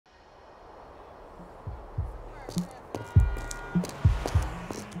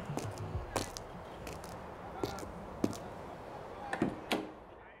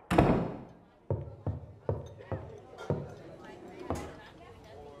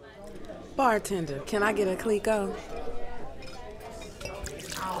Bartender, can I get a Clico?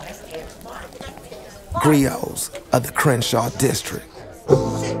 Griots of the Crenshaw district.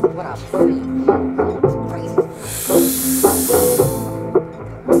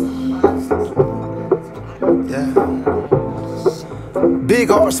 Yeah. Big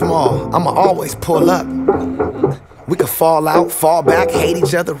or small, I'ma always pull up. We could fall out, fall back, hate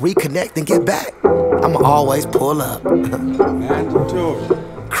each other, reconnect and get back. I'ma always pull up.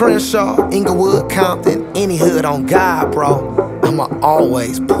 Crenshaw, Inglewood, Compton, any hood on God, bro. I'ma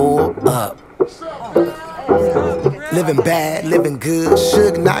always pull up. Living bad, living good,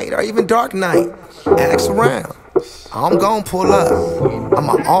 Suge Knight or even Dark Knight. Ask around. I'm gon' pull up.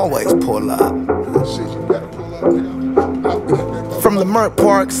 I'ma always pull up. From Leimert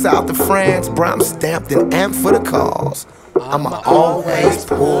Park, south of France, bro, I'm stamped and amped for the cause. I'ma always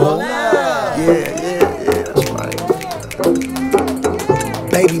pull up. Yeah, that's right.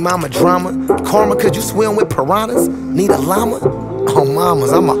 Baby mama drama, karma, could you swim with piranhas? Need a llama? Oh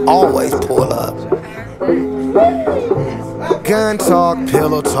mamas, I'ma always pull up. Gun talk,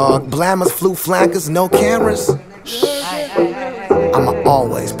 pillow talk, blammers, flu flankers, no cameras. I'ma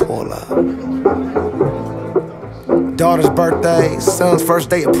always pull up. Daughter's birthday, son's first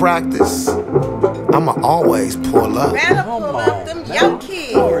day of practice. I'ma always pull up. Better pull up them young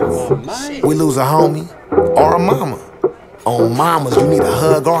kids. We lose a homie or a mama. On mamas, you need a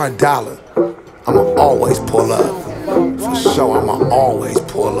hug or a dollar. I'ma always pull up. For sure, I'ma always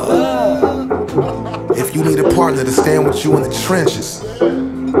pull up. If you need a partner to stand with you in the trenches,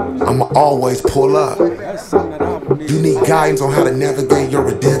 I'ma always pull up. You need guidance on how to navigate your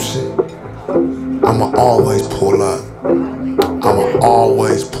redemption, I'ma always pull up. I'ma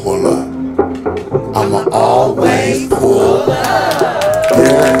always pull up. I'ma always pull up.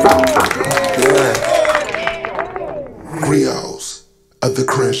 Yeah. Griots of the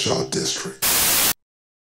Crenshaw district.